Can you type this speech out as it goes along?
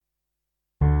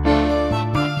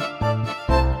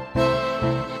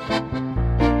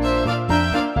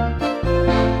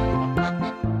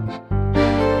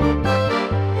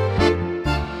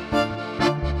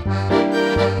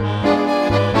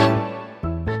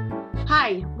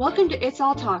Hi, welcome to It's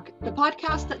All Talk, the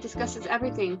podcast that discusses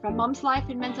everything from mom's life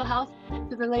and mental health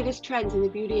to the latest trends in the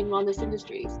beauty and wellness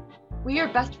industries. We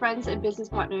are best friends and business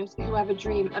partners who have a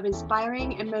dream of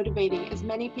inspiring and motivating as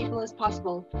many people as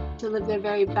possible to live their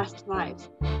very best lives.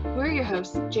 We're your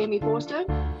hosts, Jamie Forster,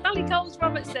 Sally Coles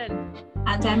Robertson,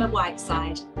 and Emma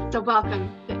Whiteside. So welcome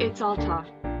to It's All Talk.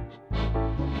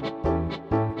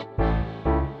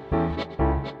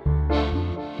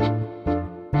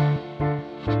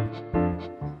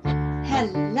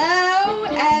 Hello,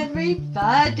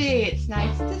 everybody. It's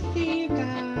nice to see you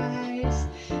guys.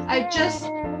 I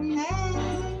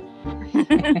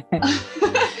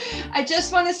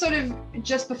just want to sort of,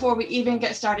 just before we even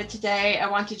get started today, I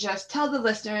want to just tell the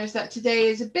listeners that today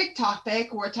is a big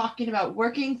topic. We're talking about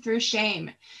working through shame.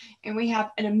 And we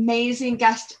have an amazing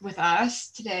guest with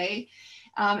us today.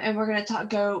 And we're going to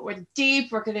go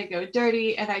deep, we're going to go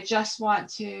dirty. And I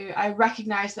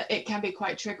recognize that it can be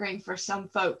quite triggering for some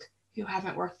folk who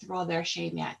haven't worked through all their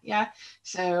shame yet. Yeah.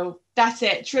 So that's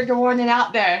it. Trigger warning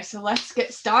out there. So let's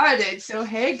get started. So,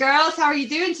 hey girls, how are you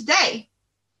doing today?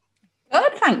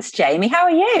 Good, thanks, Jamie. How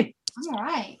are you? I'm all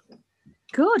right.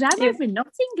 Good. I'm over in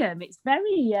Nottingham. It's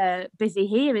very busy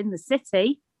here in the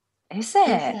city. Is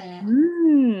it?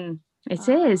 It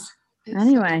is.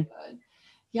 Anyway, so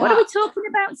yeah. What are we talking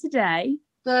about today?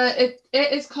 It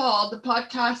is called, the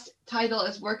podcast title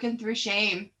is Working Through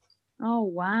Shame. Oh,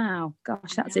 wow.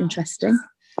 Gosh, that's interesting.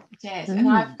 It is. And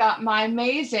I've got my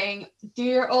amazing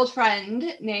dear old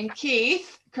friend named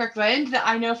Keith Kirkland that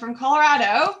I know from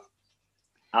Colorado.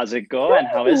 How's it going?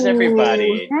 How is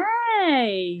everybody?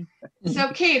 Hey. So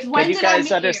Keith, when did you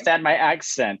guys understand my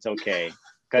accent? Okay.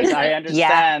 Because I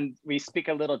understand we speak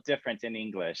a little different in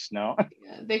English, no?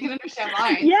 Yeah, they can understand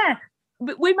mine. Yeah.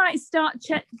 But we might start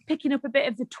picking up a bit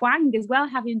of the twang as well,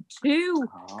 having two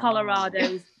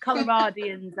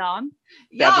Coloradians on.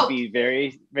 That would be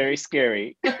very, very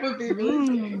scary. That would be really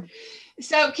scary.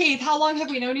 So, Keith, how long have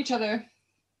we known each other?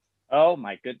 Oh,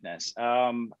 my goodness.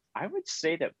 I would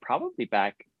say that probably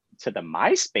back to the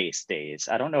MySpace days.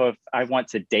 I don't know if I want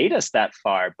to date us that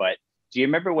far, but do you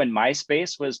remember when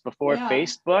MySpace was before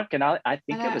Facebook? And I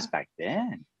think it was back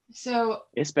then. So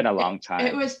it's been a long time.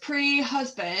 It was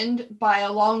pre-husband by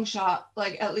a long shot,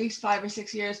 like at least 5 or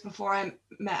 6 years before I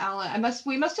met Alan. I must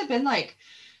have been like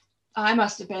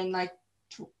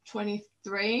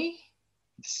 23.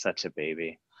 Such a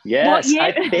baby. Yes,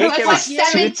 I think it was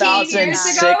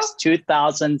 2006,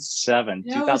 2007.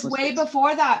 No, it was way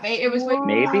before that, mate. It was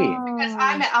maybe because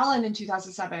I met Alan in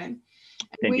 2007. I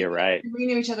think you're right. We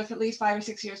knew each other for at least 5 or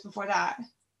 6 years before that.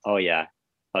 Oh yeah.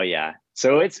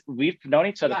 So we've known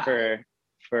each other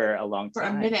for a long time. For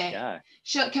a minute. Yeah.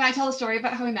 Can I tell a story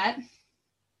about how we met?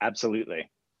 Absolutely.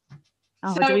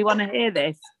 Oh, do we want to hear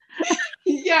this?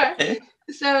 Yeah.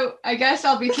 So I guess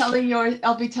I'll be telling your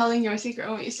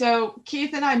secret. So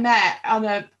Keith and I met on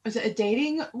was it a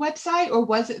dating website or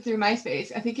was it through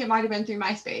MySpace? I think it might have been through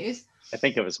MySpace. I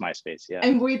think it was MySpace, yeah.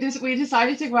 And we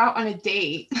decided to go out on a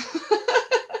date.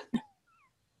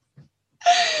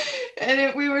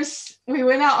 And we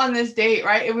went out on this date,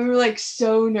 right? And we were like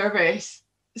so nervous.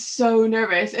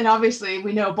 And obviously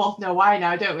we both know why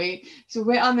now, don't we? So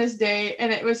we went on this date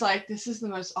and it was like, this is the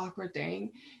most awkward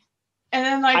thing. And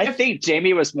then I think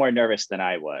Jamie was more nervous than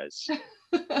I was.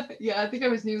 Yeah, I think I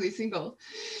was newly single.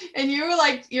 And you're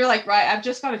like, right, I've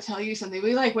just got to tell you something.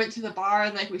 We went to the bar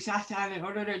and we sat down and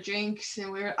ordered our drinks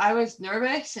and I was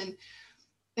nervous and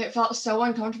it felt so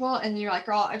uncomfortable. And you're like,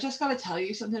 girl, I just got to tell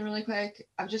you something really quick.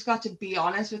 I've just got to be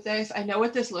honest with this. I know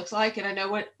what this looks like and I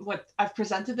know what I've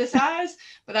presented this as,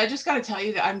 but I just got to tell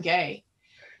you that I'm gay.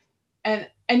 And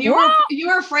you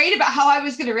were afraid about how I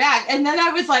was going to react. And then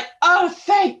I was like, oh,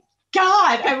 thank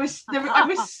God. I was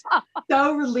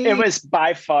so relieved. It was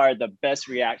by far the best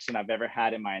reaction I've ever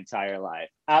had in my entire life.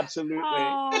 Absolutely.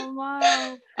 Oh,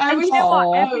 wow. Every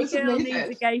girl needs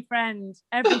a gay friend.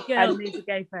 Every girl needs a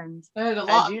gay friend.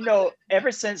 And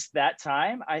ever since that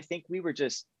time, I think we were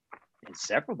just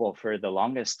inseparable for the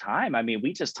longest time. I mean,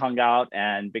 we just hung out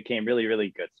and became really,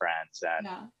 really good friends. And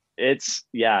it's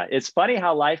funny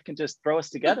how life can just throw us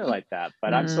together like that.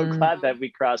 But I'm so glad that we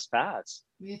crossed paths.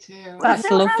 Me too. That's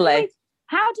lovely.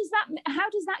 How does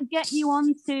that get you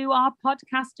onto our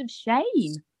podcast of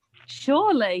shame?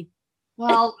 Surely.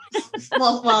 Well,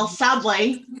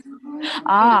 sadly,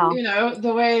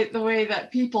 the way that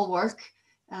people work,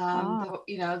 I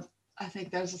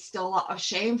think there's still a lot of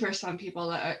shame for some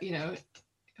people that are,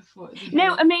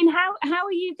 No, I mean, how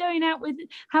are you going out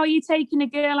how are you taking a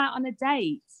girl out on a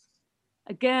date?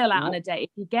 A girl out on a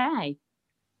date if you're gay?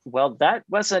 Well, that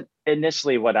wasn't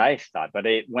initially what I thought, but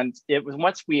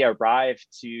once we arrived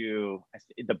to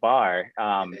the bar,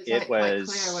 it was quite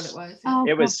clear what it was. Oh,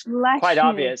 it was God bless quite you.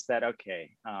 obvious that,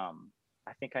 okay,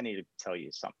 I think I need to tell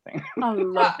you something. I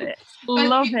love it. But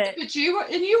Love it. But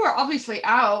you were obviously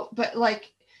out, but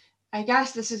like, I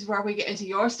guess this is where we get into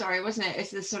your story, wasn't it?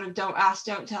 It's this sort of don't ask,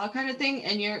 don't tell kind of thing.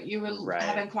 And you were Right.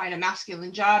 having quite a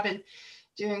masculine job and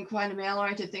doing quite a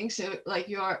male-oriented thing. So like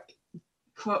your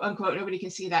quote unquote, nobody can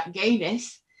see that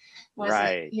gayness wasn't,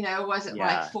 Right. wasn't Yeah.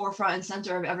 like forefront and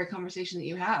center of every conversation that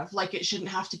you have. Like it shouldn't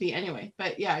have to be anyway.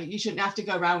 But yeah, you shouldn't have to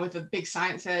go around with a big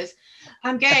sign that says,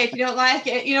 I'm gay if you don't like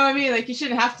it. You know what I mean? Like you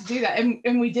shouldn't have to do that.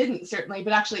 And we didn't, certainly,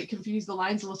 but actually it confused the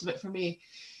lines a little bit for me.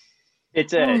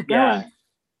 It's yeah.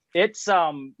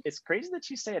 It's crazy that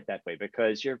you say it that way,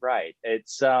 because you're right.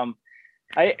 It's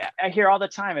I hear all the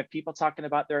time of people talking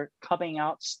about their coming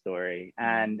out story,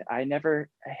 and I never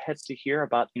had to hear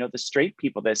about, the straight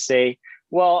people that say,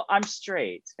 well, I'm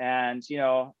straight and,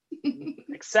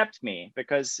 accept me,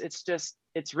 because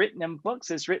it's written in books,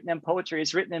 it's written in poetry,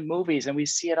 it's written in movies, and we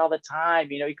see it all the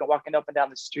time. You can walking up and down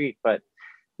the street, but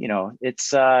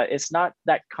it's not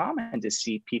that common to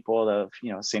see people of,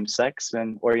 same sex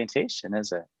and orientation,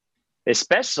 is it?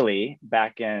 Especially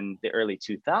back in the early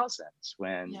 2000s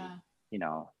when,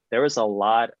 there was a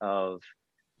lot of,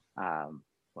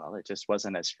 it just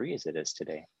wasn't as free as it is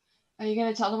today. Are you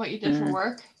going to tell them what you did for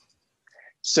work?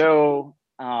 So,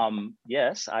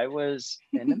 yes, I was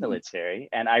in the military,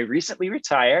 and I recently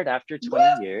retired after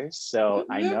 20 years. So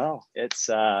I know it's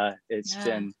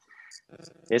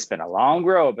been a long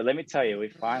road, but let me tell you, we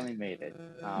finally made it.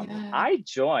 I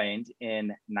joined in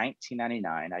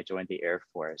 1999. I joined the Air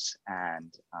Force,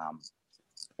 and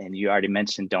you already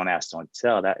mentioned don't ask, don't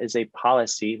tell. That is a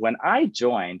policy. When I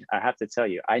joined, I have to tell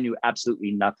you, I knew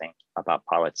absolutely nothing about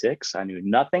politics. I knew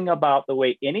nothing about the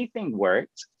way anything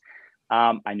worked.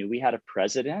 I knew we had a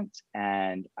president,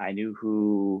 and I knew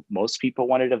who most people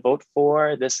wanted to vote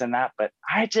for, this and that, but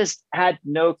I just had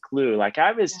no clue. Like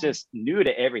I was just new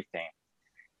to everything.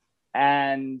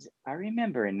 And I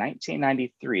remember in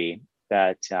 1993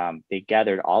 that they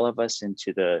gathered all of us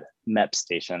into the MEP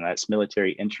station, that's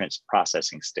Military Entrance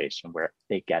Processing Station, where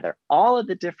they gather all of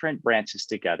the different branches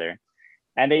together.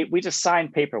 And we just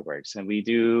sign paperwork, and we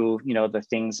do, the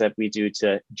things that we do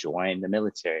to join the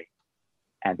military.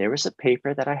 And there was a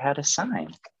paper that I had to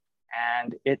sign,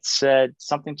 and it said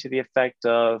something to the effect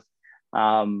of,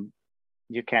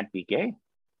 you can't be gay.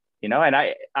 And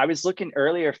I was looking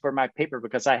earlier for my paper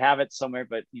because I have it somewhere,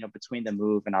 but between the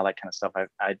move and all that kind of stuff,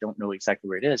 I don't know exactly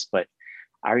where it is. But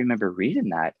I remember reading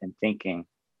that and thinking,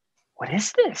 what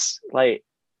is this? Like,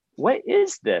 what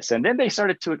is this? And then they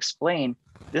started to explain,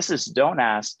 this is don't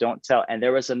ask, don't tell. And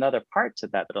there was another part to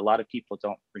that a lot of people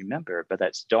don't remember, but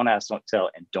that's don't ask, don't tell,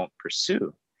 and don't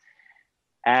pursue.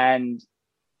 And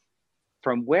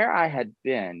from where I had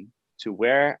been to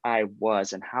where I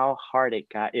was and how hard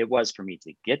it was for me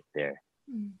to get there,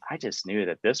 I just knew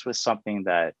that this was something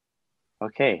that,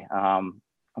 okay, I'm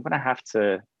going to have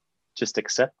to just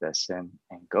accept this and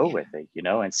go with it,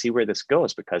 and see where this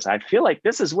goes, because I feel like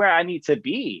this is where I need to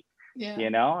be,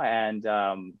 and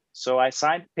so I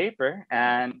signed the paper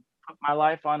and put my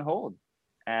life on hold.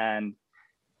 And,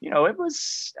 it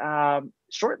was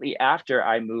shortly after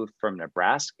I moved from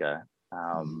Nebraska,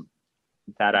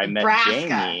 that I met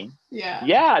Jamie.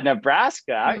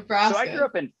 Nebraska. So I grew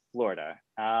up in Florida.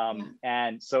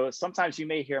 And so sometimes you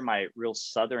may hear my real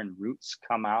Southern roots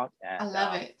come out. And, I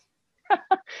love it.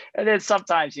 And then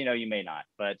sometimes, you may not.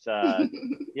 But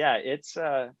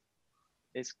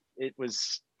it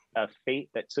was a fate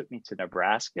that took me to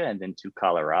Nebraska and then to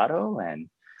Colorado and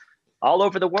all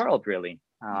over the world, really.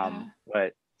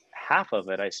 But half of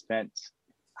it I spent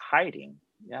hiding.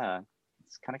 Yeah,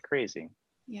 it's kind of crazy.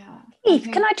 Yeah. Keith,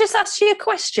 can I just ask you a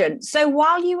question? So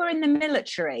while you were in the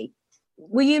military,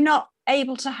 were you not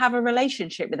able to have a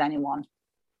relationship with anyone?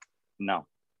 No,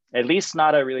 at least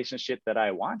not a relationship that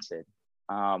I wanted.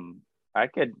 I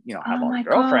could, have all the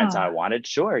girlfriends I wanted.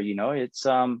 Sure. It's,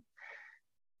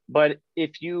 but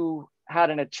if you had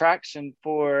an attraction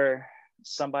for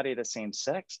somebody of the same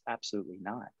sex, absolutely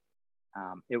not.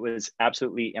 It was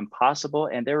absolutely impossible.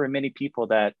 And there were many people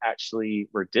that actually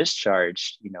were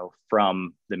discharged,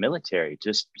 from the military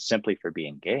just simply for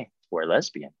being gay or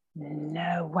lesbian.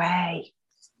 No way.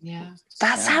 Yeah.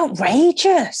 That's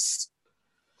outrageous.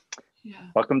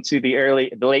 Yeah. Welcome to the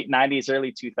late 90s,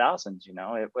 early 2000s.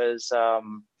 It was,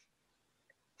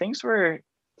 things were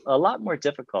a lot more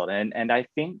difficult. And I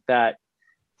think that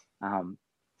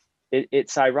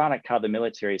it's ironic how the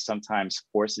military sometimes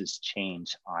forces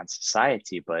change on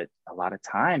society, but a lot of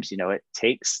times, it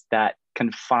takes that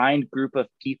confined group of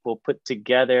people put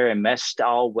together and meshed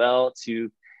all well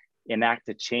to enact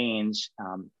a change,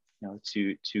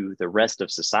 to the rest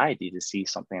of society to see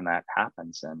something that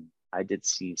happens. And I did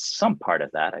see some part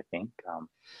of that, I think.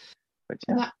 But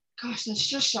yeah. Gosh, that's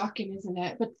just shocking, isn't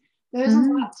it? But there's a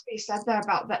lot to be said there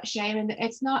about that shame, and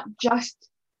it's not just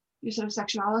your sort of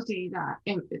sexuality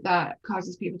that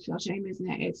causes people to feel shame, isn't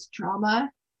it? It's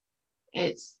trauma.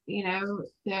 It's,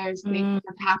 there's things that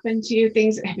have happened to you,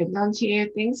 things that have been done to you,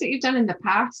 things that you've done in the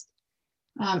past,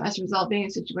 as a result of being in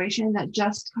a situation that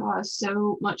just cause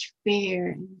so much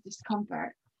fear and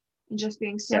discomfort, and just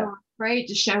being so afraid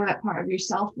to show that part of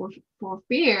yourself for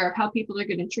fear of how people are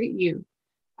going to treat you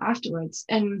afterwards.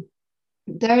 And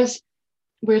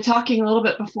we were talking a little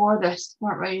bit before this,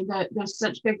 weren't we, that there's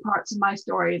such big parts of my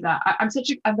story that I'm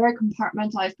a very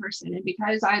compartmentalized person, and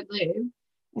because I live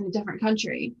in a different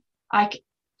country, I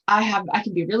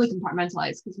can be really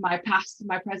compartmentalized, because my past and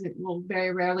my present will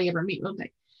very rarely ever meet, will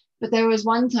they? But there was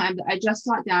one time that I just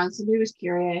sat down, somebody was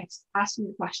curious, asked me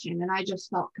the question, and I just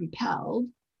felt compelled.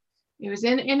 It was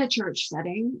in a church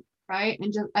setting, right?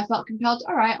 And I felt compelled,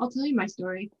 all right, I'll tell you my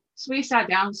story. So we sat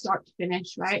down start to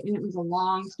finish, right? And it was a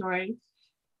long story.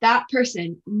 That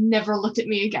person never looked at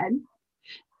me again,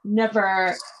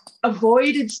 never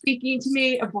avoided speaking to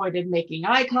me, avoided making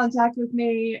eye contact with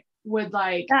me, would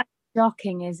like... That's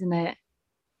shocking, isn't it?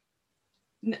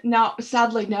 No,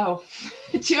 sadly, no.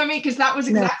 Do you know what I mean? Because that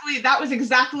was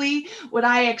exactly what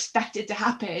I expected to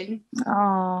happen.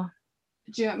 Oh.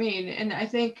 Do you know what I mean? And I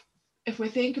think if we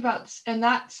think about, and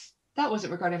that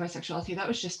wasn't regarding my sexuality, that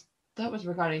was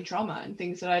regarding trauma and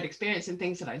things that I'd experienced and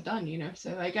things that I'd done,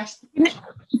 so I guess.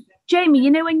 Jamie,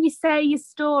 when you say your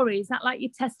story, is that like your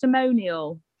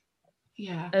testimonial?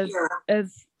 Yeah.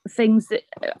 Of things that,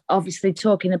 obviously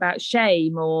talking about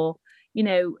shame, or,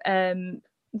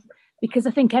 because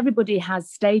I think everybody has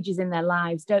stages in their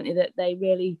lives, don't they, that they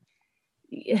really,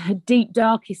 deep,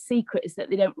 darkest secrets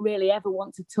that they don't really ever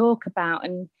want to talk about.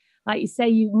 And like you say,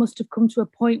 you must have come to a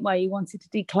point where you wanted to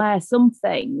declare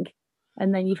something,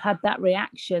 and then you've had that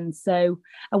reaction. So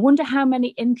I wonder how many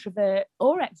introvert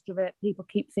or extrovert people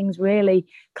keep things really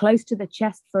close to the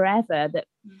chest forever that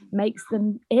makes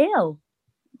them ill,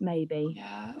 maybe.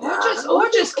 Yeah, or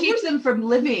just keeps them from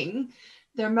living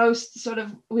their most sort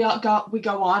of, we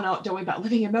go on, don't we, about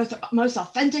living your most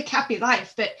authentic, happy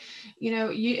life. But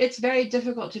it's very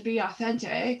difficult to be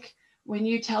authentic when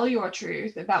you tell your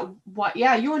truth about what,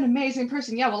 you're an amazing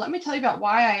person. Well, let me tell you about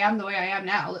why I am the way I am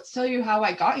now. Let's tell you how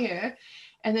I got here.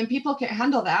 And then people can't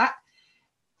handle that.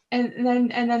 And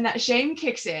then that shame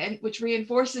kicks in, which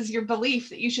reinforces your belief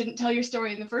that you shouldn't tell your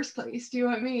story in the first place. Do you know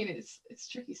what I mean? It's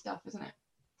tricky stuff, isn't it?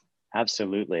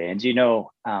 Absolutely. And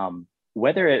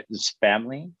whether it was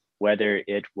family, whether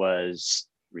it was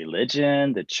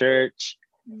religion, the church,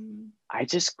 I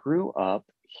just grew up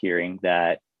hearing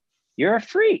that you're a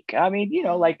freak. I mean,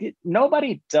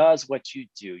 nobody does what you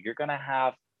do. You're going to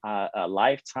have a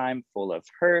lifetime full of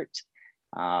hurt.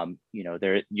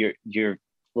 You're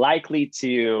likely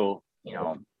to,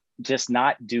 just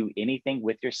not do anything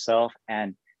with yourself.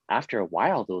 And after a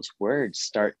while, those words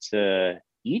start to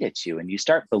eat at you, and you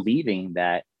start believing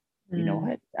that, you know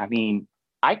what? I mean,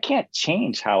 I can't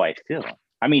change how I feel.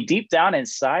 I mean, deep down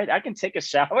inside, I can take a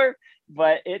shower,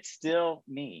 but it's still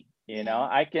me.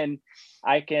 I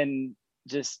can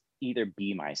just either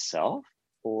be myself,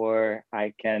 or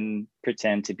I can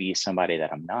pretend to be somebody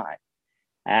that I'm not.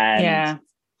 And,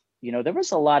 there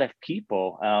was a lot of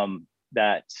people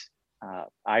that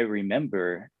I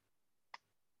remember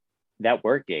that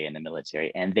were gay in the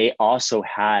military, and they also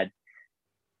had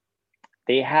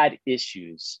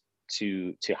issues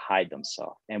to hide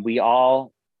themselves. And we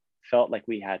all felt like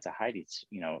we had to hide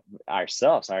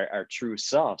ourselves, our true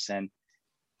selves. And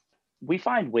we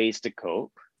find ways to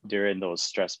cope during those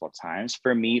stressful times.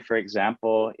 For me, for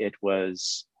example, it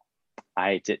was,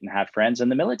 I didn't have friends in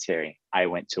the military. I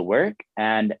went to work,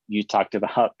 and you talked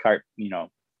about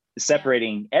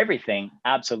separating everything.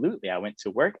 Absolutely. I went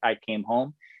to work, I came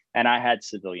home, and I had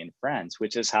civilian friends,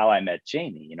 which is how I met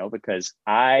Jamie, because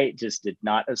I just did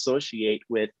not associate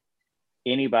with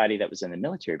anybody that was in the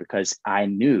military, because I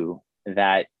knew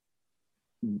that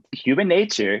human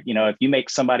nature, if you make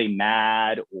somebody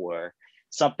mad or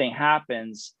something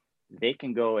happens, they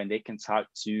can go and they can talk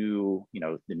to,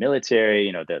 the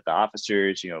military, the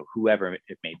officers, whoever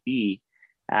it may be,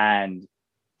 and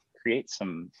create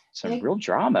some real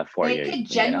drama for you. They could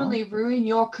genuinely ruin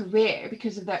your career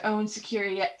because of their own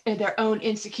security, their own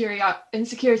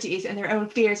insecurities, and their own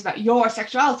fears about your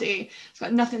sexuality. It's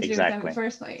got nothing to do with them in the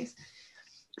first place.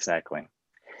 Exactly.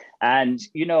 And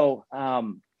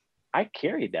I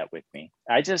carried that with me.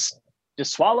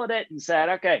 just swallowed it and said,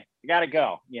 okay, I gotta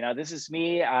go. You know, this is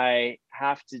me. I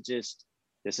have to just,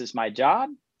 this is my job.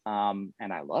 And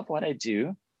I love what I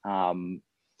do. And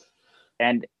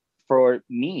for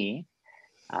me,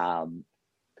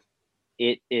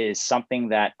 it is something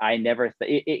that I never,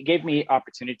 it gave me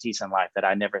opportunities in life that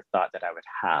I never thought that I would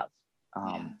have.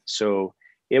 So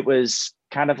it was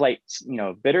kind of like, you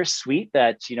know, bittersweet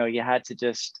that, you know, you had to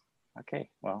just, okay,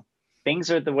 well,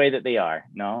 things are the way that they are,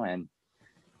 no? And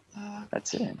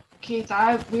that's it. Keith,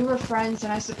 we were friends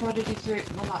and I supported you through,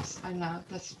 well, not, I know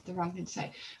that's the wrong thing to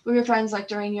say. We were friends like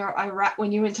during your Iraq,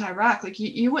 when you went to Iraq, like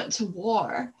you went to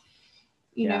war,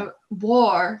 you know,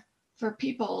 war for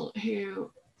people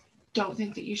who don't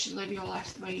think that you should live your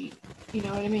life the way, you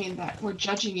know what I mean? That we're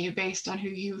judging you based on who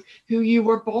you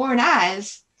were born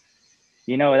as.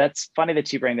 You know, that's funny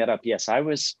that you bring that up. Yes, I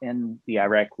was in the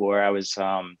Iraq War. I was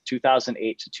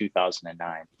 2008 to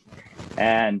 2009.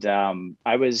 And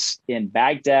I was in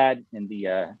Baghdad in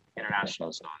the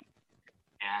international zone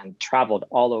and traveled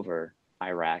all over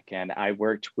Iraq. And I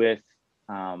worked with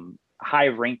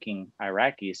high-ranking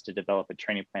Iraqis to develop a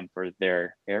training plan for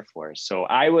their Air Force. So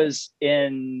I was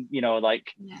in, you know,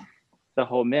 like the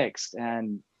whole mix.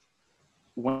 And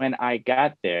when I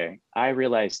got there, I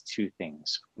realized two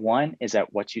things. One is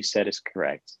that what you said is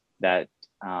correct, that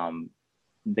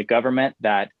the government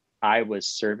that I was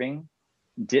serving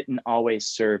didn't always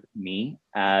serve me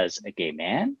as a gay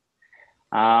man.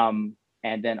 And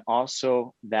then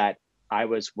also that I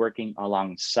was working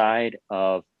alongside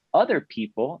of other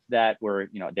people that were,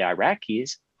 you know, the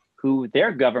Iraqis, who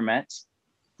their governments,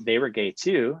 they were gay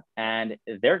too, and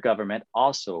their government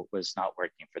also was not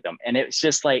working for them. And it's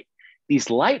just like these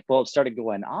light bulbs started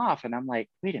going off, and I'm like,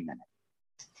 wait a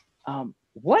minute,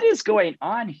 what is going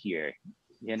on here?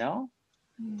 You know?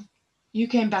 You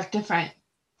came back different.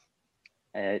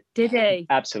 Did he?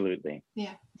 Absolutely.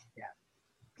 Yeah.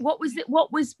 What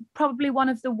was probably one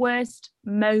of the worst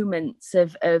moments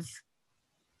of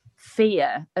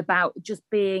fear about just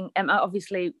being,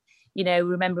 obviously, you know,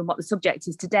 remembering what the subject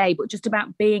is today, but just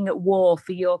about being at war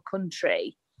for your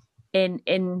country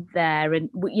in there, and,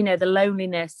 you know, the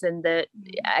loneliness and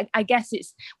I guess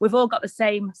it's, we've all got the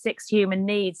same 6 human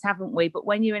needs, haven't we? But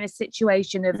when you're in a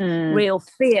situation of real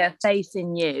fear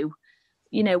facing you,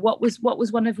 you know, what was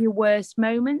one of your worst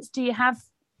moments? Do you have?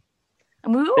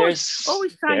 And we always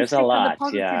try to stick on the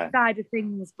positive side of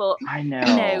things, but I know.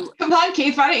 You know, come on,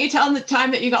 Keith, why don't you tell them the time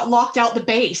that you got locked out the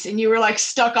base and you were like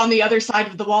stuck on the other side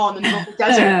of the wall in the middle of the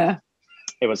desert?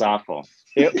 It was awful.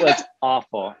 It was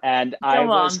awful. And I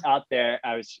was out there.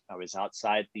 I was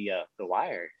outside the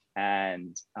wire,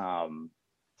 and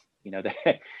you know,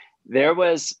 there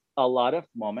was a lot of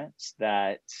moments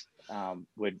that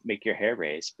would make your hair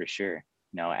raise for sure.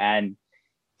 You know,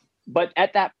 but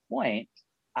at that point,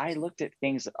 I looked at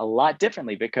things a lot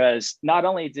differently, because not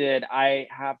only did I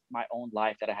have my own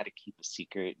life that I had to keep a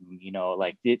secret, and, you know,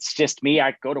 like, it's just me,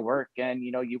 I go to work and,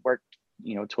 you know, you work,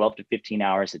 you know, 12 to 15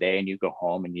 hours a day, and you go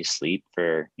home and you sleep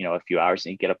for, you know, a few hours,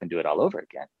 and you get up and do it all over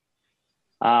again.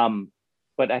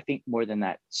 But I think more than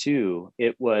that too,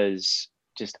 it was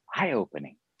just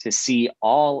eye-opening to see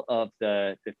all of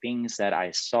the things that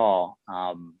I saw.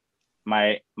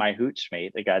 My hooch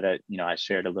mate, the guy that, you know, I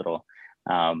shared a little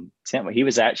Tim, he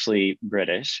was actually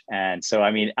British. And so,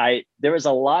 I mean, there was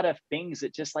a lot of things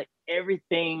that just like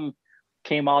everything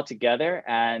came all together,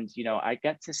 and, you know, I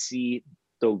got to see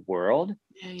the world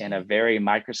in a very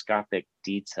microscopic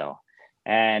detail.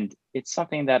 And it's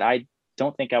something that I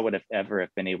don't think I would have ever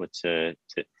been able to.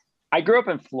 I grew up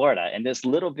in Florida, in this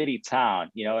little bitty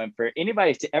town, you know, and for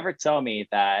anybody to ever tell me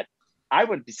that I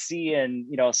would be seeing,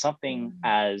 you know, something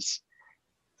as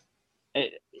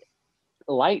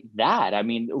like that. I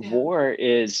mean, war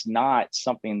is not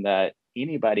something that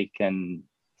anybody can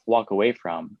walk away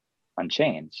from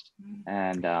unchanged.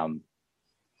 And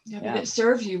but it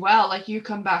serves you well. Like you've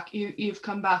come back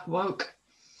woke.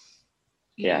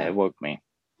 It woke me.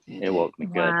 It woke me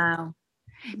good. Wow.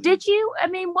 Did you, I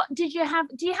mean, what did you have?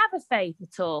 Do you have a faith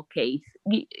at all, Keith?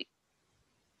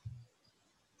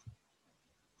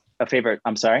 A favorite,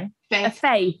 I'm sorry? A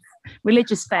faith,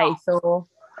 religious faith, or?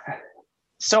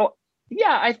 So,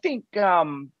 yeah, I think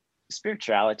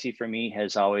spirituality for me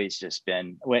has always just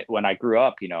been, when I grew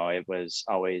up, you know, it was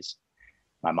always,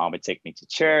 my mom would take me to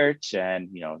church, and,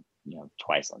 you know,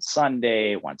 twice on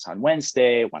Sunday, once on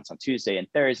Wednesday, once on Tuesday and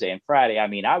Thursday and Friday. I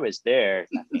mean, I was there,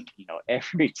 I think, you know,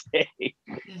 every day.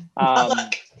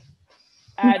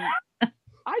 And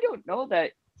I don't know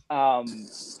that I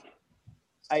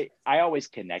always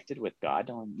connected with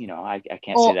God. You know, I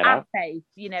can't say that out. Faith,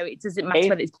 you know, it doesn't matter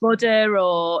whether it's Buddha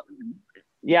or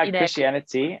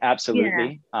Christianity,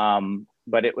 absolutely.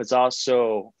 but it was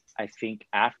also, I think,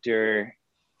 after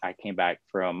I came back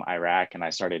from Iraq and I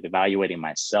started evaluating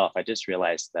myself, I just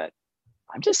realized that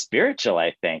I'm just spiritual,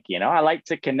 I think. I like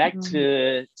to connect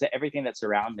to everything that's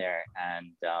around there,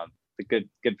 and the good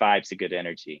vibes, the good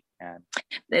energy. And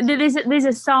there's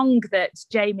a song that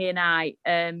Jamie and I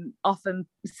often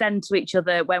send to each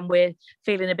other when we're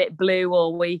feeling a bit blue,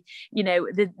 or we,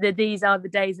 These Are the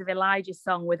Days of Elijah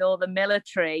song with all the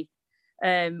military.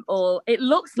 Or it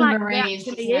looks like Marines,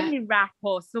 they're actually in Iraq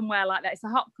or somewhere like that. It's a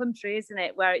hot country, isn't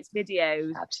it? Where it's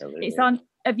videos. Absolutely. It's on.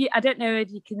 I don't know if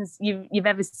you've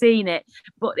ever seen it,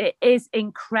 but it is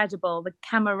incredible. The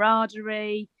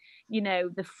camaraderie,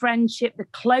 the friendship, the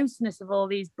closeness of all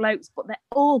these blokes, but they're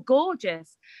all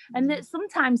gorgeous. And that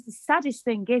sometimes the saddest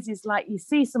thing is like you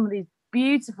see some of these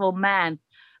beautiful men,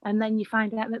 and then you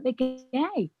find out that they're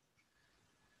gay.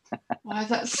 Why is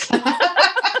that sad?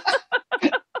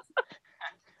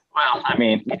 Well, I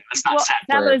mean, it's not sad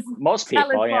for most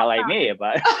people, like me,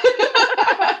 but.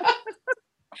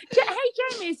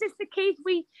 Hey, Jamie, is this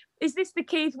the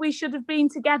Keith we should have been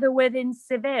together with in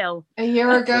Seville a year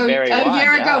ago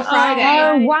Friday?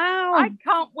 Oh wow! I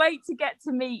can't wait to get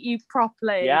to meet you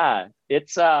properly. Yeah,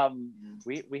 it's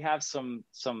we have some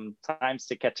times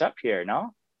to catch up here,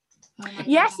 no? Oh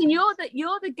yes, and you're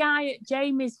the guy at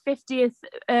Jamie's 50th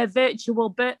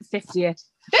virtual 50th. 50?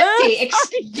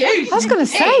 Excuse I was going to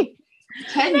say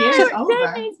 10 years over.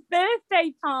 Jamie's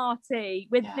birthday party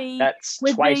with That's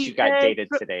twice you got dated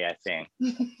today, I think.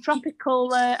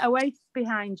 Tropical oasis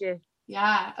behind you.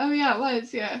 Yeah. Oh yeah, it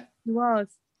was. Yeah. It was.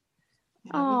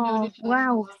 Yeah, oh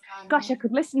wow! Gosh, I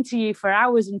could listen to you for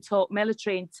hours and talk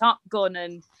military and Top Gun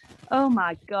and oh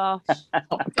my gosh.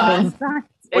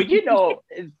 Well,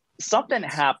 something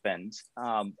happened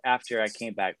after I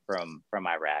came back from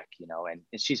Iraq, and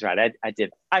she's right.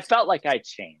 I felt like I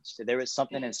changed. There was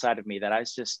something inside of me that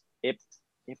it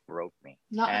broke me.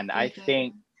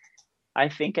 I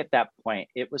think at that point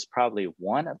it was probably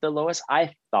one of the lowest.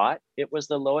 I thought it was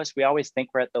the lowest. We always think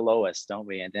we're at the lowest, don't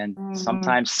we? And then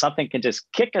sometimes something can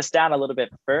just kick us down a little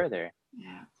bit further.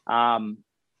 Yeah.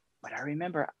 But I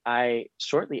remember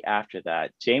shortly after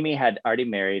that, Jamie had already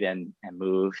married and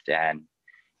moved, and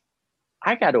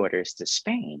I got orders to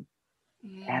Spain.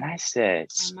 And I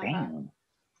said, Spain?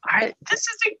 This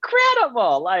is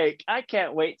incredible. Like, I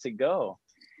can't wait to go.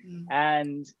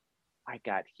 And I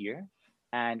got here,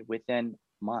 and within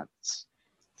months,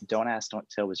 Don't Ask, Don't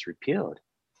Tell was repealed.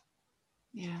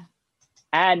 Yeah.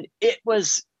 And it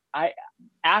was,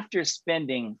 after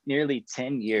spending nearly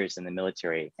 10 years in the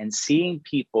military and seeing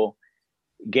people,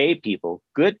 gay people,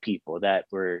 good people that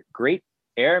were great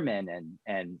airmen,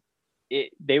 and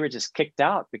they were just kicked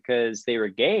out because they were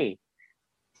gay.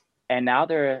 And now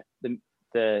they're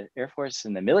the Air Force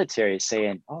and the military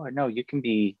saying, oh no, you can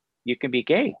be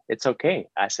gay. It's okay.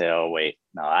 I said, oh wait,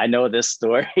 no, I know this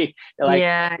story.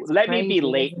 Let me be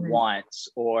late once,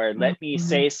 or let me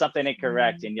say something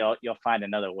incorrect, and you'll find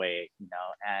another way,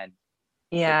 and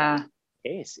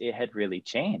it had really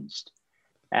changed.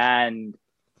 And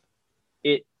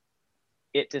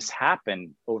it just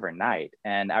happened overnight.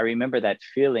 And I remember that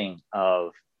feeling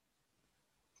of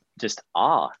just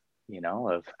awe,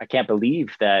 of I can't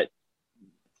believe that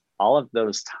all of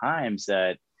those times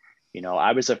that,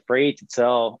 I was afraid to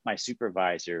tell my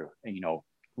supervisor,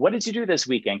 what did you do this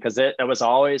weekend? Because it was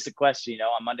always the question,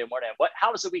 on Monday morning,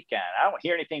 how was the weekend? I don't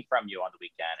hear anything from you on the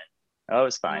weekend. And it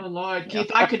was fine. Oh Lord, Keith,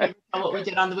 I couldn't tell what we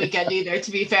did on the weekend either,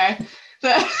 to be fair.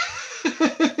 But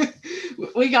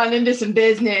we got into some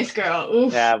business, girl.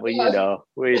 Oof. Yeah, well,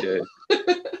 we did.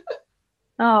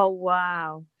 Oh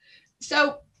wow.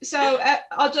 So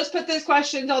I'll just put these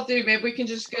questions. I'll do. Maybe we can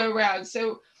just go around.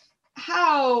 So,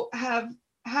 how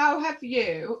have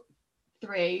you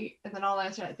three, and then I'll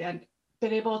answer at the end,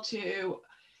 been able to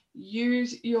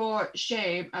use your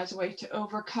shame as a way to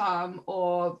overcome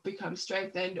or become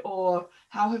strengthened, or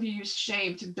how have you used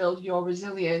shame to build your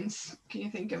resilience? Can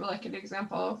you think of like an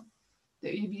example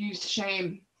that you've used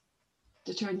shame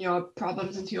to turn your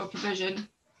problems into your provision?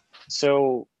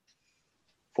 So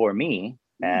for me,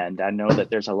 and I know that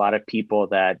there's a lot of people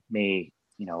that may,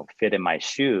 fit in my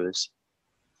shoes,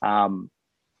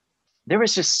 there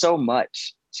was just so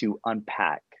much to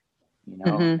unpack,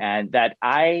 and that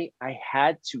I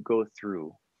had to go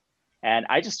through. And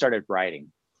I just started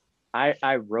writing.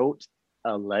 I wrote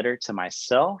a letter to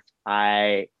myself.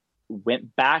 I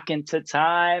went back into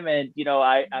time, and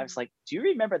I was like, do you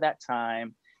remember that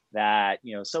time that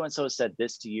so and so said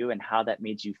this to you and how that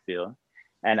made you feel?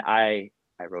 And I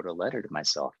wrote a letter to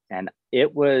myself, and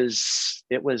it was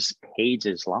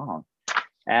pages long,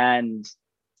 and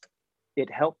it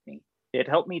helped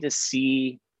me to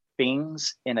see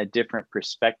things in a different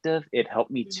perspective, it helped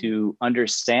me to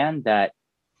understand that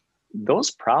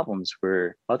those problems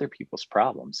were other people's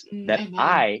problems that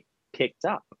I picked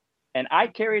up and I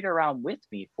carried around with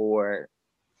me for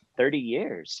 30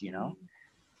 years, you know.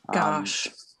 Gosh.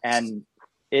 And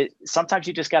sometimes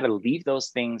you just got to leave those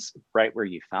things right where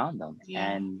you found them.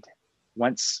 And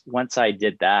once I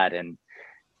did that, and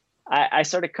I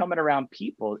started coming around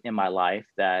people in my life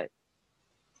that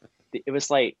it was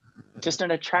like just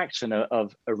an attraction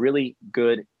of a really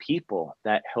good people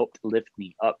that helped lift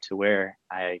me up to where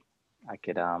I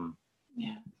could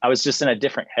I was just in a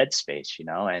different headspace, you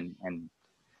know, and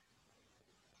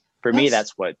for me that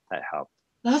helped.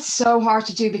 That's so hard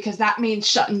to do, because that means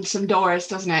shutting some doors,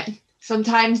 doesn't it?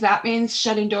 Sometimes that means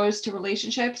shutting doors to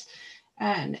relationships,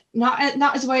 and not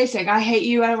as a way of saying I hate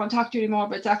you, I don't want to talk to you anymore,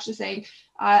 but it's actually saying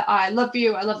I love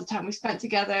you, I love the time we spent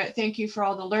together, thank you for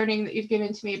all the learning that you've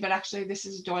given to me, but actually this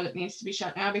is a door that needs to be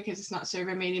shut now because it's not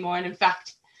serving me anymore, and in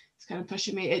fact it's kind of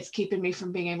pushing me, it's keeping me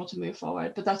from being able to move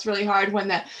forward. But that's really hard when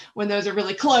those are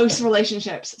really close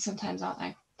relationships sometimes, aren't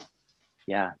they?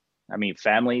 Yeah, I mean,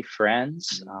 family,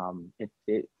 friends,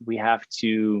 we have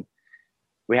to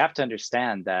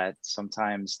understand that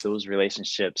sometimes those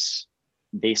relationships,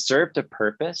 they served a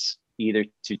purpose, either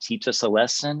to teach us a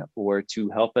lesson or to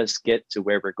help us get to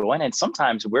where we're going. And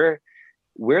sometimes we're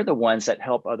the ones that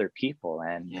help other people.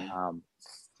 And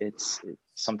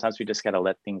sometimes we just got to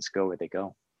let things go where they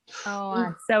go. Oh,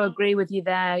 I so agree with you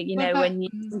there. You know, when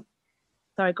you,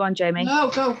 sorry, go on, Jamie.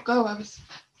 No, go. Go.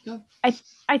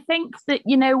 I think that,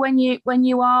 you know, when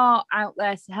you are out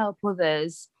there to help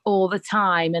others all the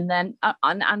time, and then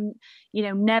and you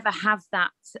know, never have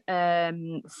that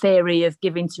theory of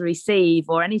giving to receive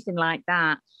or anything like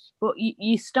that, but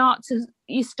you start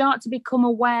to become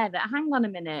aware that, hang on a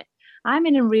minute, I'm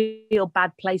in a real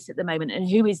bad place at the moment, and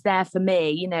who is there for me,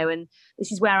 you know? And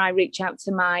this is where I reach out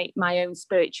to my own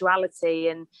spirituality,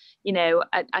 and you know,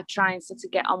 I try and sort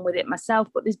of get on with it myself.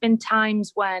 But there's been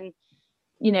times when,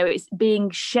 you know, it's being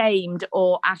shamed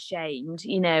or ashamed,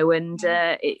 you know, and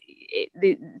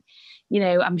you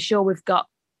know, I'm sure we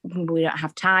don't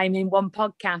have time in one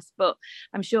podcast, but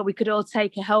I'm sure we could all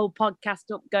take a whole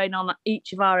podcast up going on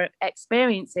each of our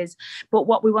experiences. But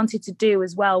what we wanted to do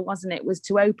as well, wasn't it, was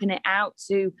to open it out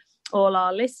to all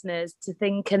our listeners to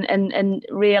think and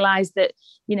realize that,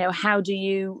 you know, how do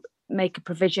you make a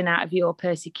provision out of your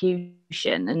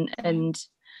persecution,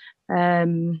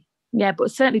 yeah,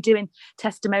 but certainly doing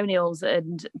testimonials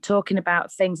and talking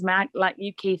about things like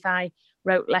you, Keith. I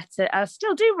wrote letter. I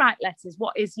still do write letters.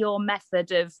 What is your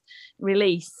method of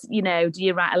release? You know, do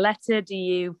you write a letter? Do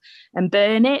you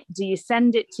burn it? Do you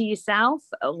send it to yourself,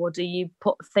 or do you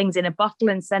put things in a bottle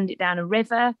and send it down a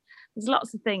river? There's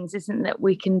lots of things, isn't that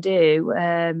we can do.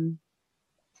 And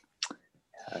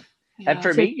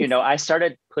for me, you know, I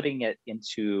started putting it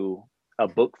into a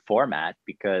book format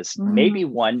because maybe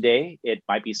one day it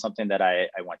might be something that I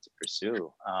want to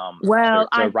pursue.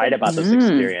 To write about this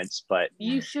experience, but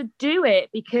you should do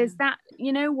it, because that,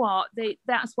 you know what,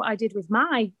 that's what I did with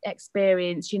my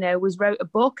experience. You know, wrote a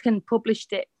book and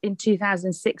published it in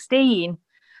 2016,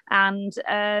 and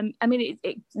I mean,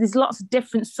 there's lots of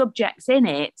different subjects in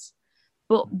it,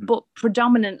 but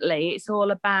predominantly it's all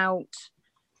about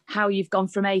how you've gone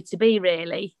from A to B,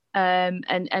 really.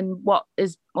 And what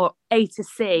is, or A to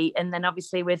C, and then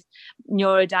obviously with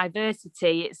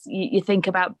neurodiversity, it's you think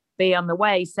about B on the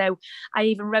way. So I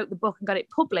even wrote the book and got it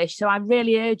published. So I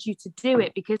really urge you to do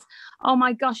it, because oh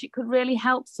my gosh, it could really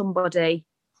help somebody.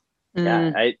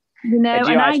 Yeah, I think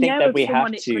that we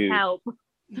have to help.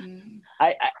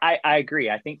 I agree.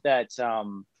 I think that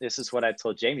this is what I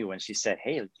told Jamie when she said,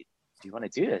 "Hey, do you want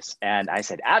to do this?" And I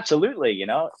said, "Absolutely," you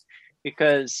know,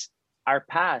 because our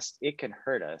past, it can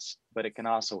hurt us, but it can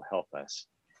also help us.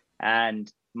 And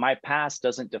my past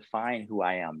doesn't define who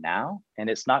I am now, and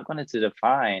it's not going to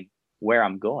define where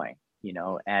I'm going, you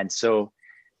know? And so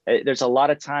there's a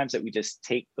lot of times that we just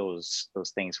take those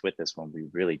things with us when we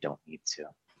really don't need to.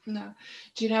 No.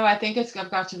 Do you know, I think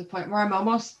I've got to the point where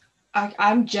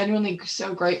I'm genuinely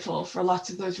so grateful for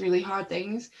lots of those really hard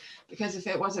things, because if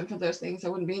it wasn't for those things, I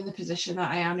wouldn't be in the position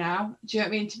that I am now. Do you know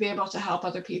what I mean? To be able to help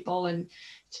other people and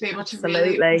to be able to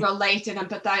really relate and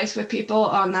empathize with people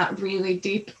on that really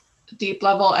deep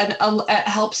level. And it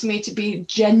helps me to be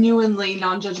genuinely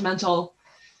non-judgmental,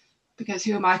 because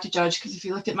who am I to judge? Because if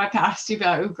you looked at my past, you'd be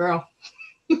like, oh girl,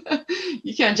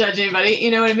 you can't judge anybody.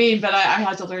 You know what I mean? But I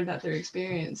had to learn that through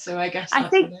experience. So I guess that's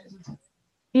what it is.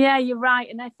 Yeah, you're right.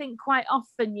 And I think quite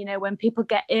often, you know, when people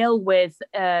get ill with,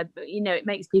 you know, it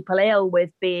makes people ill with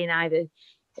being either,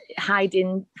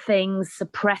 hiding things,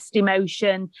 suppressed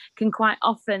emotion, can quite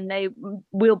often they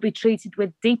will be treated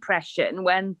with depression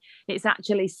when it's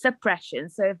actually suppression.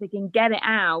 So if they can get it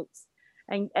out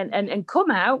and come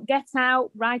out, get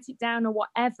out, write it down or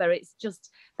whatever, it's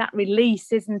just that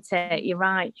release, isn't it? You're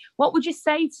right. What would you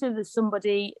say to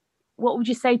somebody? What would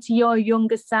you say to your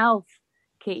younger self,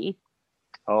 Keith?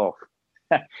 Oh,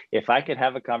 if I could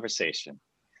have a conversation.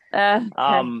 Okay.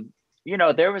 You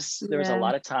know, there was a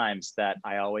lot of times that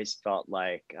I always felt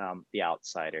like the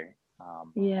outsider.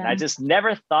 And I just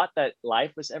never thought that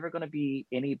life was ever going to be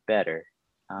any better.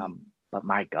 But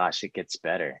my gosh, it gets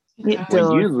better. When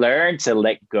you learn to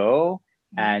let go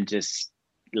and just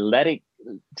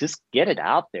get it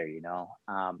out there, you know,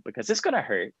 because it's going to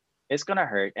hurt. It's going to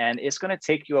hurt, and it's going to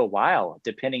take you a while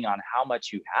depending on how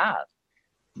much you have.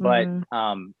 But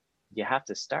you have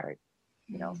to start,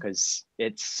 you know, because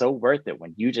it's so worth it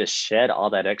when you just shed all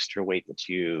that extra weight that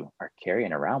you are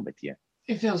carrying around with you.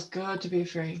 It feels good to be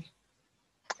free.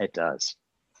 It does.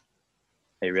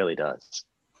 It really does.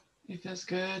 It feels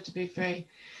good to be free.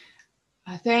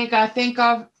 I think this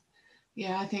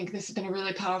has been a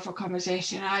really powerful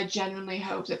conversation. I genuinely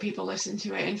hope that people listen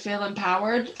to it and feel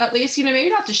empowered. At least, you know, maybe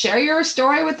not to share your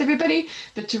story with everybody,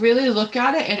 but to really look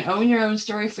at it and own your own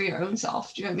story for your own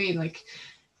self. Do you know what I mean? Like,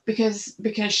 because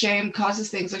shame causes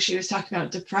things like she was talking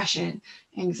about, depression,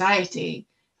 anxiety,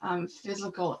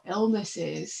 physical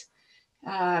illnesses.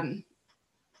 They're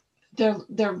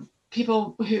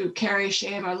people who carry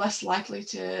shame are less likely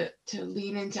to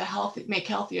lean into make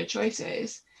healthier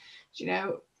choices. You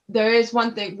know, there is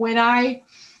one thing when I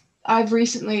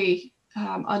recently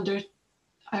undertook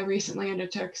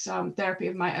some therapy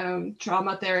of my own,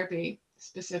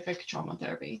 specific trauma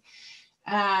therapy,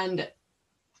 and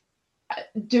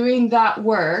doing that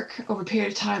work over a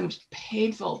period of time was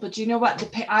painful. But do you know what?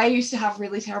 I used to have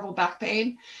really terrible back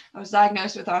pain. I was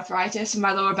diagnosed with arthritis in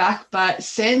my lower back, but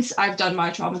since I've done my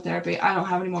trauma therapy, I don't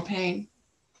have any more pain.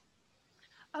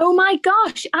 Oh my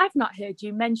gosh, I've not heard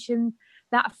you mention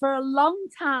that for a long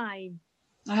time.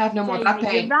 I have no more back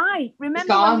pain. You're right.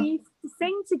 Remember when we used to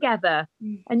sing together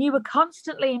and you were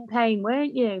constantly in pain,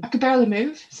 weren't you? I could barely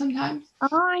move sometimes.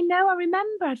 Oh, I know. I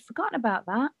remember. I'd forgotten about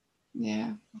that.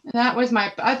 Yeah. And I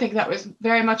think that was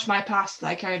very much my past that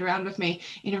I carried around with me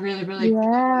in a really, really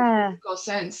physical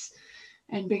sense.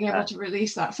 And being able to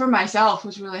release that for myself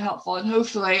was really helpful. And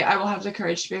hopefully I will have the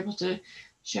courage to be able to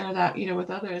share that, you know, with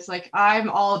others. Like, I'm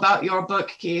all about your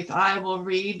book, Keith. I will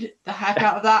read the heck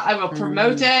out of that. I will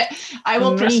promote it. I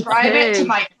will prescribe it to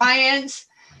my clients.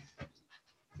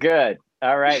 Good.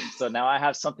 All right. So now I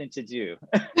have something to do.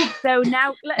 So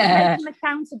now let's make them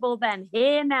accountable then.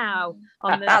 Here now.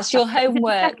 That's your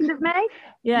homework. 2nd of May?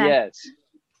 Yeah. Yes.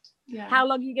 Yeah. How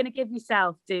long are you going to give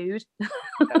yourself, dude?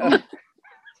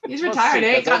 He's retired.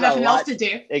 Ain't got nothing else to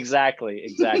do. Exactly.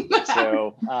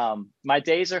 So my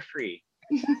days are free.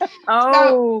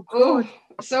 Good.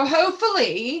 So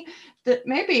hopefully that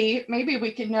maybe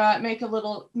we can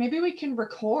maybe we can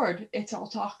record It's All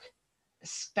Talk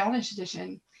Spanish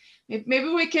edition. Maybe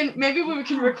we can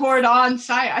record on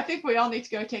site. I think we all need to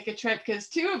go take a trip because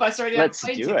 2 of us already have a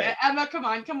plane ticket. Emma,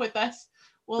 come with us.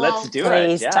 Let's do it.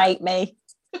 Please take me.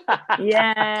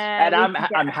 Yeah. And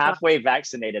I'm halfway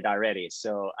vaccinated already.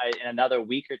 So in another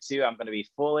week or 2, I'm going to be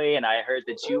fully. And I heard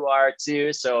that you are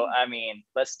too. So, I mean,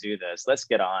 let's do this. Let's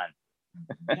get on.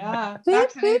 Yeah.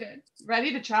 Vaccinated.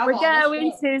 Ready to travel. We're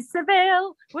going to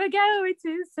Seville.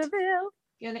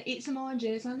 Gonna eat some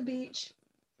oranges on the beach.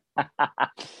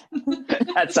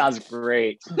 That sounds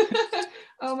great.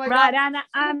 Oh my God. Right,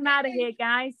 I'm out of here,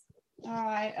 guys. All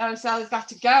right. Oh, Sally's got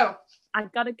to go.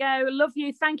 I've got to go. Love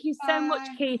you. Thank you so much,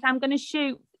 Keith. I'm going to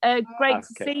shoot. Great to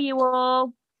see you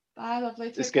all. Bye, lovely.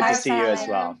 It's good to see you as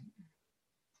well.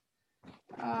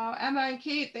 Emma and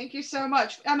Keith, thank you so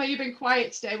much. Emma, you've been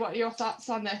quiet today. What are your thoughts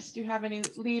on this? Do you have any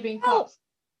leaving thoughts?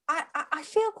 I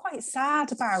feel quite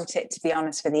sad about it, to be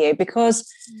honest with you, because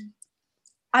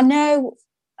I know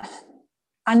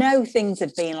things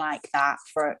have been like that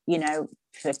for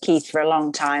Keith for a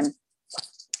long time,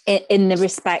 in the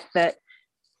respect that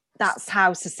that's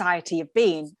how society have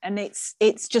been. And it's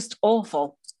just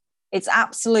awful. It's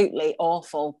absolutely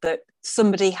awful that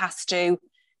somebody has to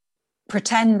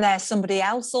pretend they're somebody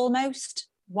else almost.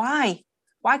 Why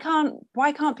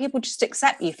can't people just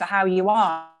accept you for how you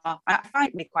are? I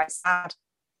find it quite sad.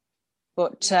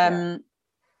 But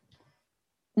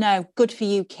no, good for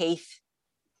you, Keith.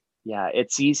 Yeah,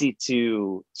 it's easy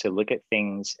to look at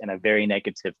things in a very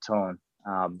negative tone.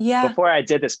 Before I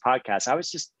did this podcast, I was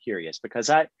just curious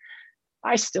because I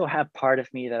still have part of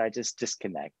me that I just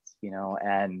disconnect.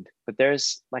 but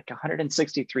there's like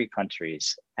 163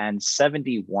 countries, and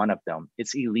 71 of them,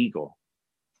 it's illegal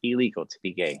to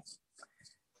be gay.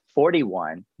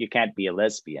 41, you can't be a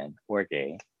lesbian or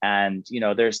gay. And,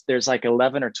 there's like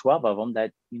 11 or 12 of them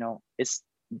that, it's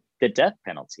the death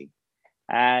penalty.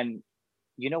 And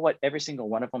you know what every single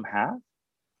one of them have?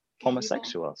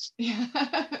 Homosexuals. Yeah.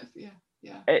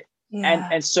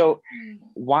 And so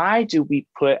why do we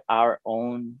put our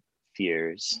own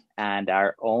fears and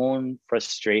our own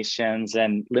frustrations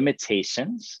and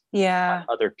limitations on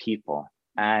other people?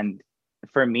 And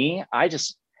for me,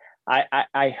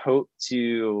 I hope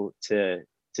to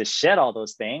shed all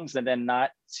those things, and then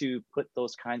not to put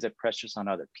those kinds of pressures on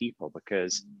other people,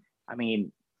 because I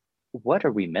mean, what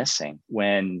are we missing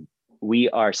when we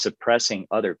are suppressing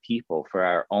other people for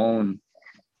our own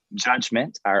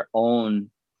judgment, our own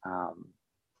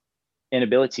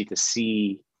inability to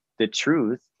see the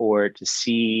truth or to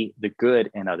see the good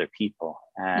in other people?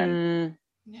 And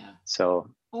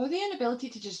or the inability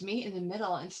to just meet in the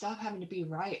middle and stop having to be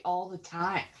right all the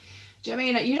time. Do you know what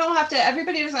I mean? You don't have to,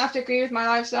 everybody doesn't have to agree with my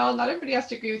lifestyle. Not everybody has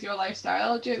to agree with your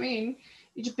lifestyle. Do you know what I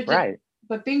mean?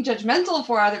 But being judgmental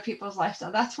for other people's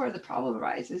lifestyle, that's where the problem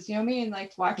arises. You know what I mean?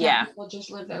 Like, why can't people just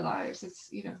live their lives? It's,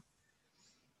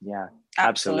 Yeah,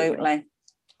 absolutely.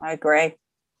 I agree.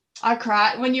 I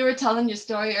cried when you were telling your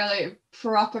story earlier.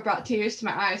 Farapa brought tears to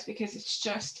my eyes, because it's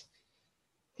just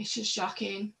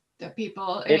shocking that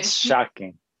people. It's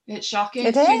shocking. It's shocking.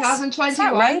 It is. 2021. It's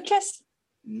outrageous.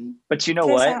 But you know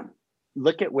what?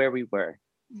 Look at where we were,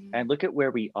 and look at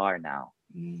where we are now.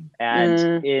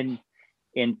 And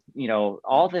in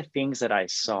all the things that I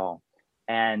saw,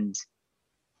 and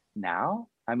now,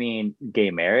 I mean,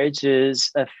 gay marriage is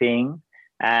a thing,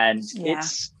 and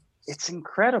it's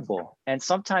incredible. And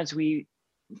sometimes we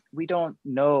don't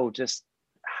know just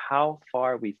how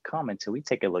far we've come until we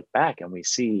take a look back and we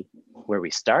see where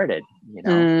we started,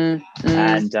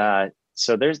 and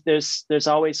so there's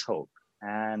always hope,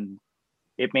 and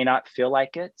it may not feel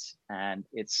like it, and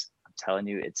I'm telling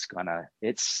you,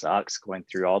 it sucks going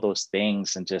through all those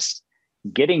things and just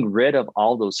getting rid of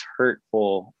all those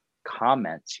hurtful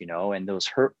comments, and those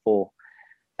hurtful,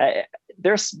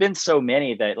 there's been so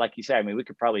many that, like you said, I mean, we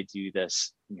could probably do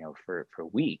this, for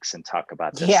weeks and talk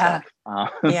about this stuff.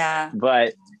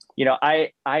 But,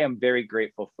 I am very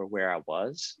grateful for where I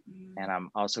was, and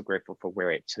I'm also grateful for where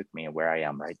it took me and where I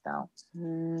am right now.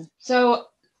 So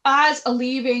as a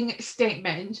leaving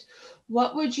statement,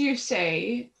 what would you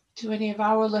say to any of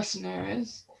our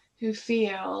listeners who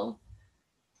feel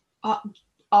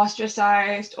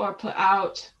ostracized or put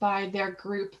out by their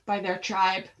group, by their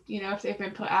tribe, if they've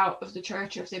been put out of the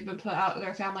church, or if they've been put out of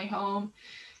their family home?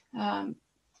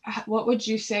 What would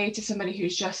you say to somebody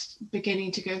who's just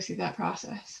beginning to go through that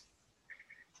process?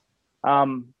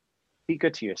 Be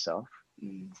good to yourself.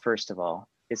 First of all,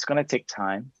 it's going to take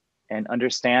time, and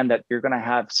understand that you're going to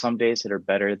have some days that are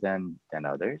better than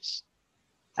others.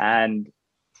 And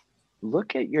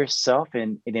look at yourself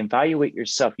and evaluate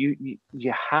yourself. You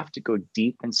have to go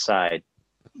deep inside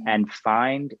and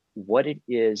find what it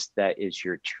is that is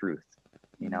your truth.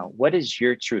 What is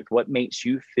your truth? What makes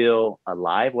you feel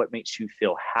alive? What makes you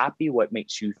feel happy? What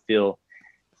makes you feel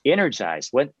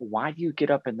energized? Why do you get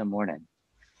up in the morning?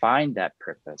 Find that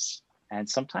purpose. And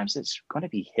sometimes it's going to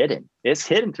be hidden. It's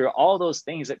hidden through all those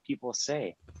things that people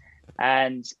say.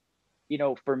 And,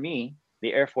 for me,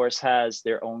 the Air Force has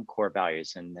their own core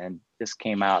values. And this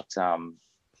came out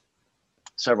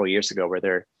several years ago, where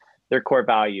their core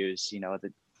values,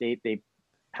 that they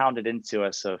pounded into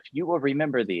us of, you will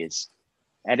remember these.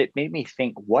 And it made me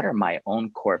think, what are my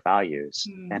own core values?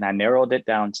 And I narrowed it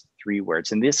down to 3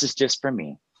 words. And this is just for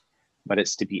me, but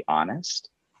it's to be honest,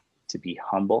 to be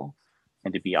humble,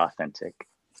 and to be authentic.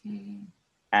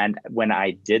 And when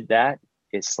I did that,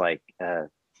 it's like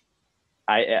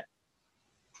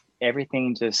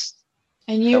everything just.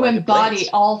 And you embody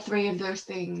all 3 of those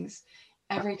things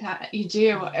every time you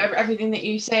do. Everything that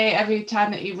you say, every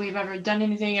time that we've ever done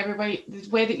anything, everybody, the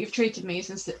way that you've treated me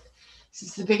since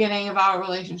the beginning of our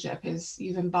relationship, is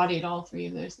you've embodied all 3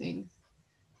 of those things.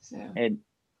 So. And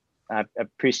I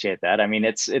appreciate that. I mean,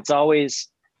 it's always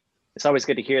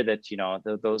good to hear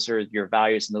that, those are your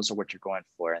values and those are what you're going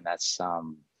for. And that's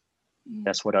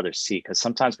what others see. Because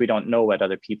sometimes we don't know what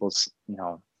other people's,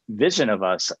 vision of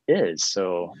us is.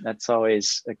 So that's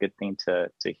always a good thing to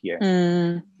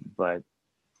hear. But.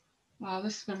 Wow,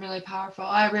 this has been really powerful.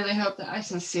 I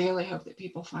sincerely hope that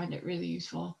people find it really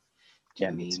useful.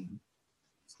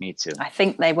 Me too. I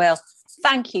think they will.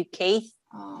 Thank you, Keith.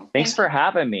 Thanks for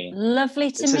having me.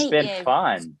 Lovely to meet you. This has been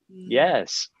fun.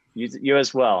 Yes. You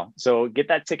as well. So get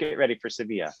that ticket ready for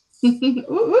Sevilla.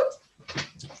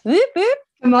 Whoop, whoop.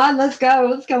 Come on, let's go.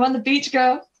 Let's go on the beach,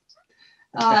 girl.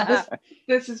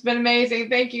 This has been amazing.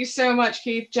 Thank you so much,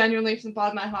 Keith. Genuinely, from the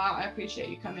bottom of my heart, I appreciate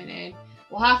you coming in.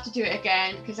 We'll have to do it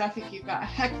again because I think you've got a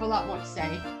heck of a lot more to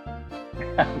say.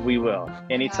 We will.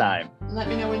 Anytime. Let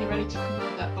me know when you're ready to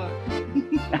promote that book.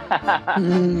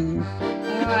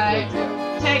 All right.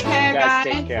 Take care, guys.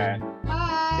 Take care.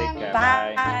 Bye. Take care.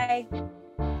 Bye.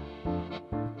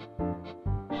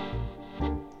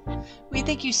 We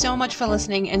thank you so much for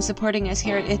listening and supporting us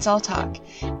here at It's All Talk.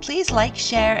 Please like,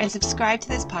 share, and subscribe to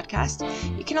this podcast.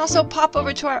 You can also pop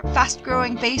over to our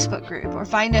fast-growing Facebook group or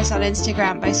find us on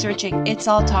Instagram by searching It's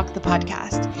All Talk the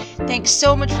podcast. Thanks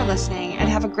so much for listening and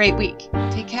have a great week.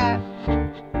 Take care.